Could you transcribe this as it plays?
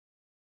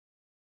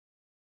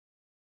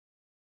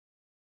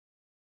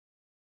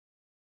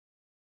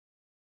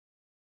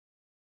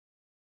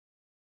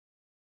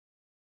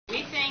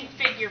think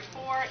Figure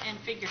 4 and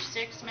Figure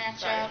 6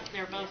 match up.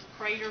 They're both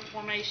crater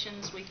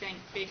formations. We think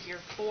Figure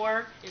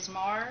 4 is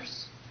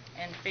Mars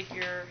and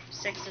Figure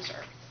 6 is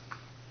Earth.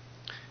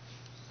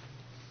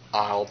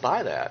 I'll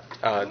buy that.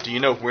 Do you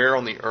know where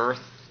on the Earth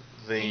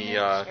the...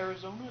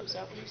 Arizona, is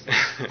that what you said?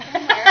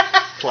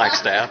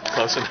 Flagstaff,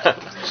 close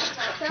enough.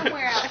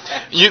 Somewhere else.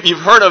 You've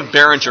heard of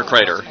Barringer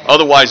Crater.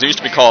 Otherwise, it used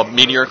to be called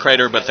Meteor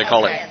Crater, but they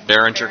call it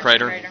Barringer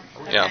Crater.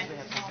 Yeah.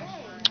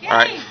 All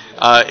right.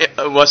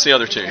 What's the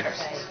other two?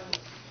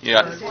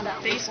 Yeah.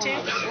 These two?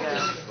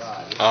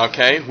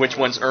 Okay. Which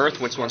one's Earth?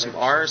 Which one's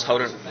Mars?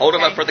 Hold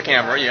them up for the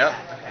camera. Yeah.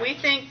 We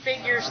think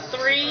Figures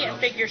 3 and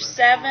Figure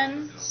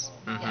 7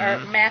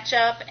 match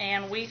up,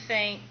 and we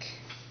think...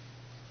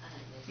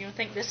 You don't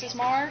think this is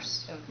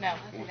Mars? No.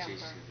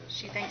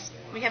 She thinks...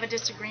 We have a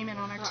disagreement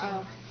on our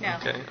team. No.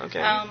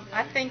 Okay.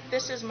 I think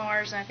this is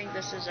Mars, and I think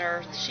this is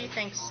Earth. She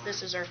thinks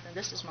this is Earth, and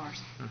this is Mars.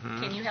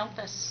 Can you help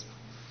us?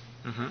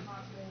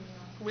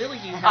 Will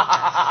you help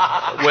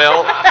us?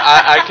 Well,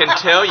 I can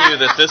tell you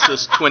that this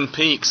is Twin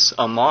Peaks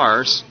on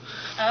Mars.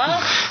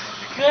 Oh,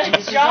 good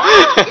job.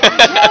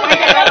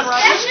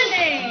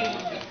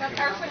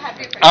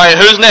 All right,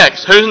 who's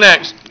next?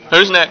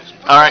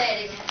 All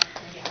right.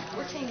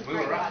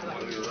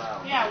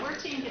 Yeah, we're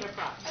Team Get a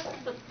Prop.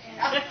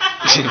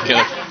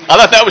 I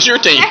thought that was your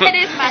team. That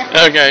is my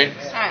team. Okay.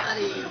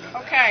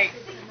 Okay.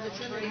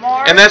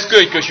 Mars, And that's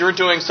good because you're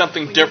doing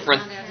something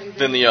different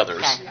than the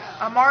others.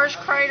 a Mars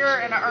crater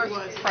and an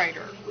Earth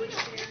crater.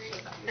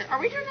 Are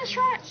we doing this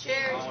right?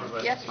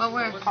 Yes. Well,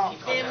 we're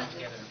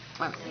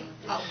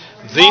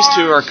These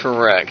two are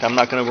correct. I'm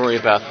not going to worry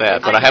about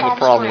that, but I have a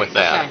problem with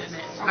that.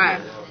 All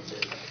right.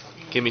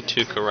 Give me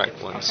two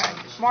correct ones. Okay.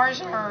 Mars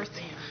and Earth.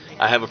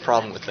 I have a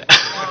problem with that.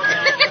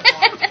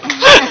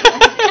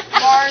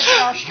 Mars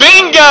and Australia.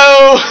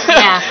 Bingo!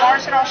 Yeah.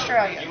 Mars and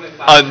Australia.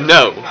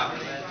 No,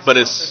 but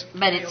it's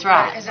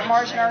right. Is it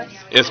Mars and Earth?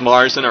 it's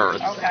Mars and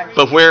Earth. Okay.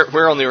 But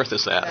where on the Earth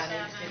is that?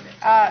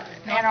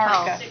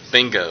 Antarctica.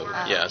 Bingo.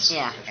 Yes.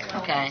 Yeah.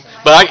 Okay.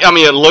 But I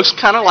mean, it looks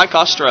kind of like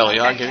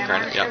Australia. I give you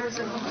credit. Yeah.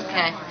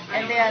 Okay.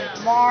 And then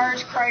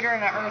Mars crater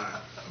and an Earth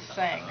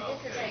thing.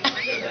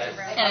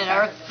 And an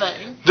Earth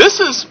thing. This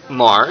is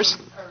Mars.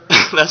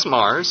 That's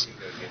Mars.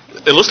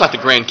 It looks like the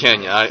Grand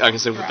Canyon. I can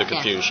see with the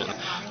confusion.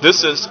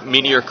 This is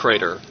Meteor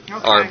Crater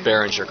or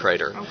Barringer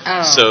Crater.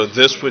 Oh. So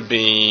this would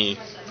be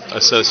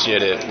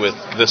associated with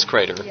this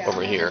crater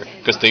over here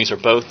because these are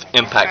both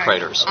impact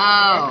craters.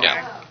 Oh.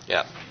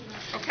 Yeah.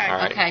 Okay. All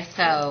right. Okay,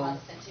 so...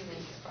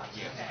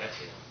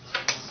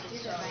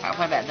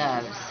 what about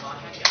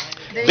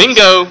those?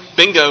 Bingo.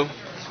 Okay.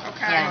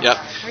 Yeah. Yep.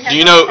 We have Do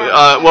you no know?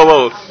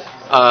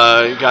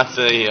 problem. You got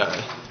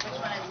the.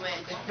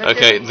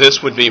 Okay,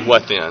 this would be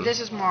what then? This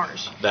is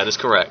Mars. That is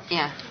correct.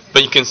 Yeah.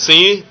 But you can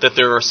see that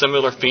there are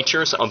similar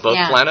features on both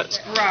planets.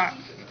 Right.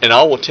 And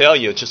I will tell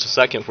you in just a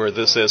second where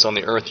this is on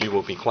the Earth. You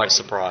will be quite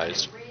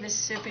surprised.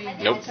 Mississippi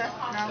Nope.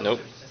 Delta? No.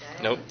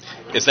 Nope.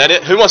 Is that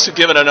it? Who wants to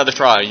give it another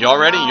try? Y'all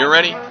ready? You're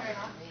ready?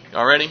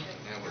 Y'all ready?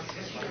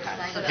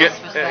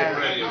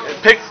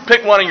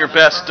 Pick one of your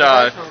best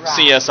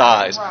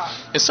CSIs.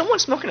 Is someone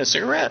smoking a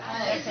cigarette?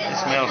 It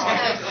smells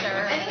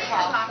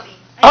like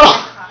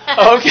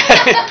Oh,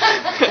 okay.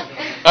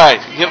 All right,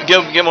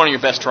 give one of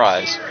your best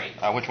tries.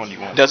 Which one do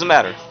you want? Doesn't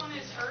matter.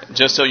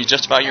 Just so you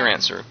justify your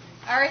answer.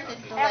 Earth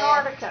is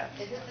Antarctica.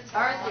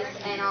 Earth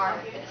is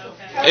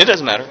Antarctica. It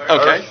doesn't matter.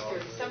 Okay.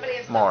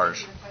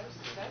 Mars.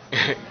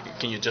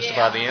 Can you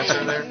justify the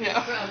answer there?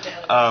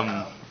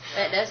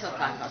 That does look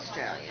like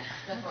Australia.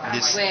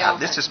 This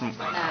just,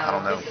 I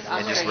don't know.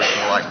 It just looks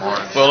more like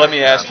Mars. Well, let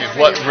me ask you,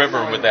 what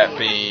river would that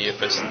be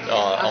if it's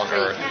on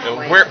Earth?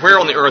 Where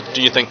on the Earth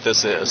do you think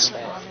this is?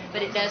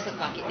 But it does look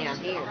like it down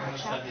here.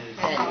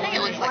 I think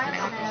it looks like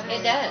mountains.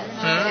 It does.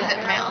 Is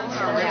it mountains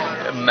or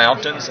river?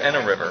 Mountains and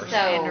a river.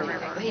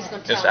 So he's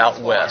going to tell It's us out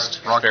what-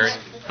 west. Rockies.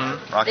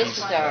 This Rockies.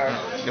 is our.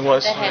 It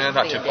was that has to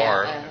not be too down,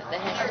 far.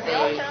 that has to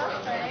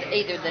be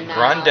either the Nile,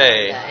 Grande.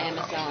 the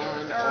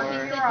Amazon,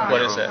 or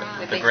What is it?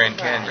 The Grand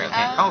Canyon.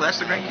 Oh, that's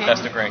the Grand Canyon.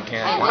 That's the Grand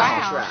Canyon.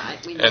 That's right.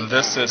 We know And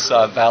this is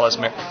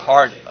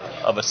part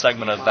of a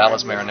segment of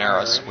Valles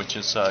Marineris, which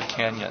is a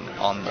canyon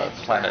on the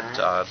planet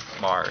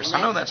Mars. I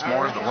know that's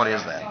Mars, but what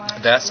is that?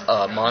 That's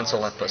Mons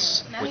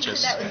Olympus, which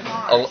is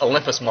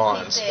Olympus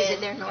Mons. Is it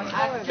there north?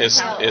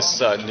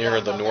 It's near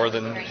the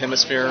northern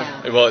hemisphere.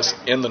 Well, it's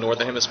in the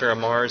northern hemisphere of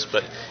Mars,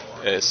 but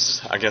it's,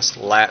 I guess,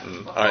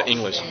 Latin,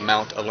 English,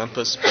 Mount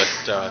Olympus, but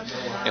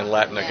in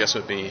Latin, I guess,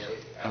 would be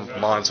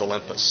Mons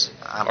Olympus.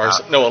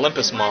 No,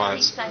 Olympus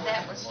Mons.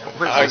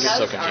 I get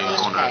so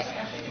confused.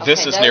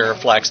 This is near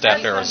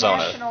Flagstaff,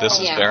 Arizona. This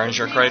is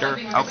Barringer Crater.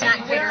 Okay.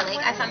 Not Crater Lake.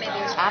 I thought maybe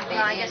it was.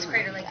 Well, I guess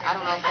Crater Lake. I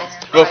don't know if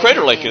that's. Well,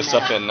 Crater Lake is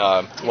up in,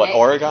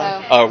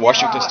 Oregon?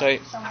 Washington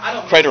State?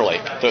 Crater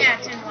Lake. Yeah,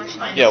 it's in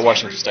Washington. Yeah,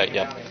 Washington State,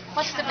 yeah.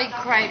 What's the big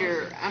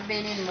crater? I've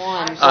been in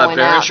one. Going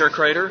Barringer out.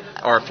 Crater,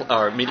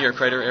 or Meteor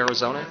Crater,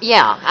 Arizona.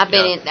 Yeah, I've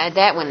been in.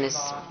 That one is.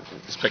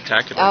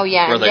 Spectacular. Oh,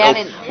 yeah, Where they, down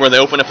in- where they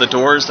open up the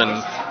doors and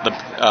the.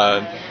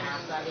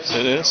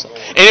 It is.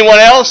 Anyone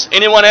else?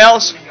 Anyone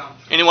else?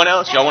 Anyone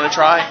else? Y'all want to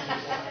try?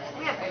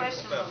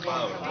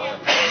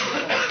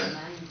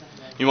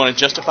 You want to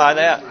justify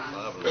that?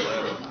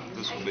 511.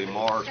 This would be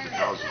Mars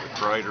because of the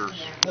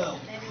craters,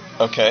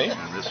 Okay.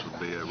 and this would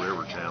be a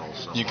river channel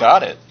somewhere. You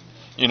got it.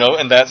 You know,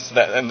 and that's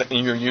that, and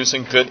you're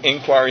using good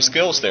inquiry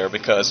skills there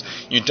because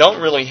you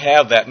don't really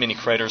have that many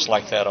craters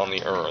like that on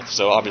the Earth.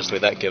 So obviously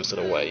that gives it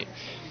away.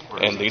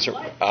 And these are,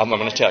 I'm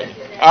going to tell you.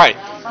 All right.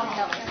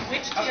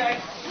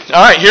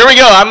 All right, here we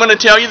go. I'm going to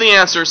tell you the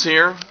answers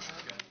here.